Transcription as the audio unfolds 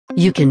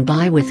You can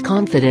buy with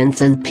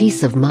confidence and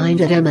peace of mind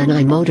at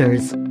M&I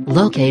Motors,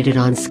 located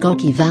on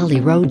Skokie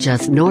Valley Road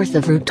just north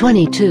of Route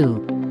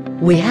 22.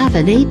 We have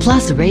an A+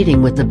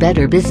 rating with the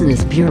Better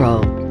Business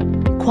Bureau.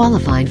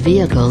 Qualified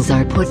vehicles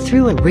are put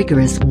through a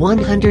rigorous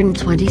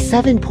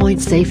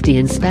 127-point safety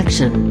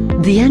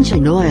inspection. The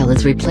engine oil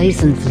is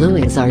replaced and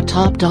fluids are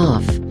topped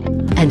off,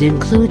 and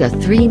include a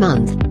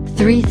 3-month,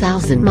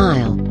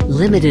 3,000-mile,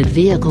 limited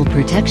vehicle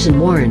protection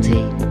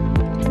warranty.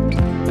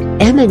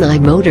 M&I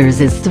Motors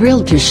is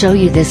thrilled to show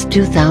you this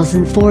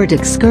 2000 Ford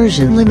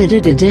Excursion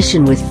Limited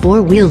Edition with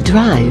 4-wheel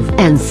drive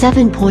and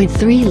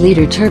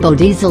 7.3-liter turbo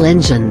diesel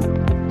engine.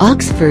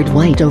 Oxford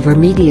white over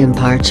medium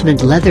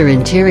parchment leather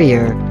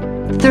interior.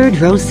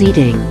 3rd-row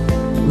seating.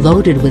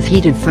 Loaded with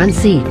heated front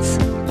seats.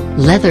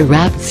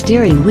 Leather-wrapped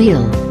steering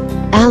wheel.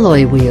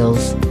 Alloy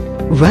wheels.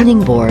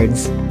 Running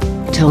boards.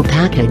 Tow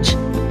package.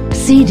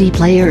 CD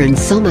player and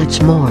so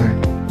much more.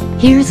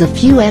 Here's a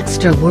few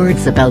extra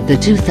words about the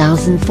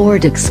 2000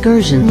 Ford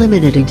Excursion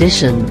Limited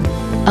Edition.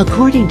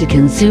 According to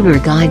Consumer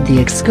Guide, the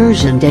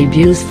Excursion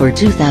debuts for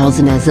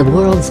 2000 as the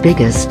world's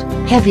biggest,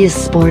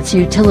 heaviest sports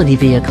utility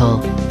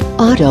vehicle.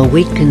 Auto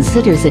Week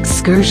considers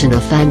Excursion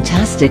a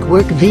fantastic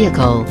work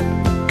vehicle.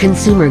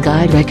 Consumer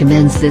Guide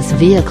recommends this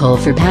vehicle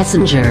for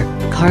passenger,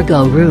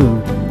 cargo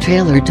room,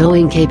 trailer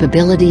towing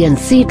capability and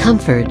seat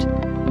comfort.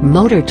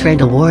 Motor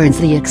Trend awards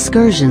the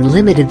Excursion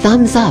Limited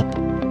thumbs up.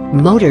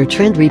 Motor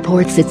Trend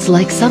reports it's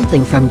like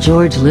something from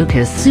George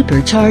Lucas'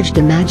 supercharged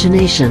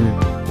imagination.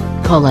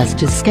 Call us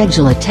to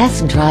schedule a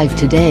test drive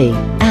today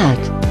at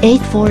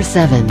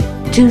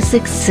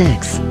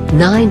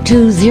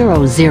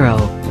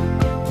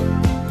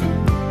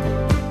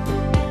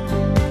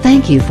 847-266-9200.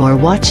 Thank you for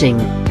watching.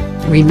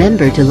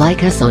 Remember to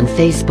like us on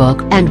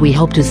Facebook, and we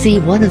hope to see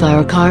one of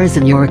our cars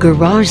in your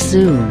garage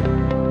soon.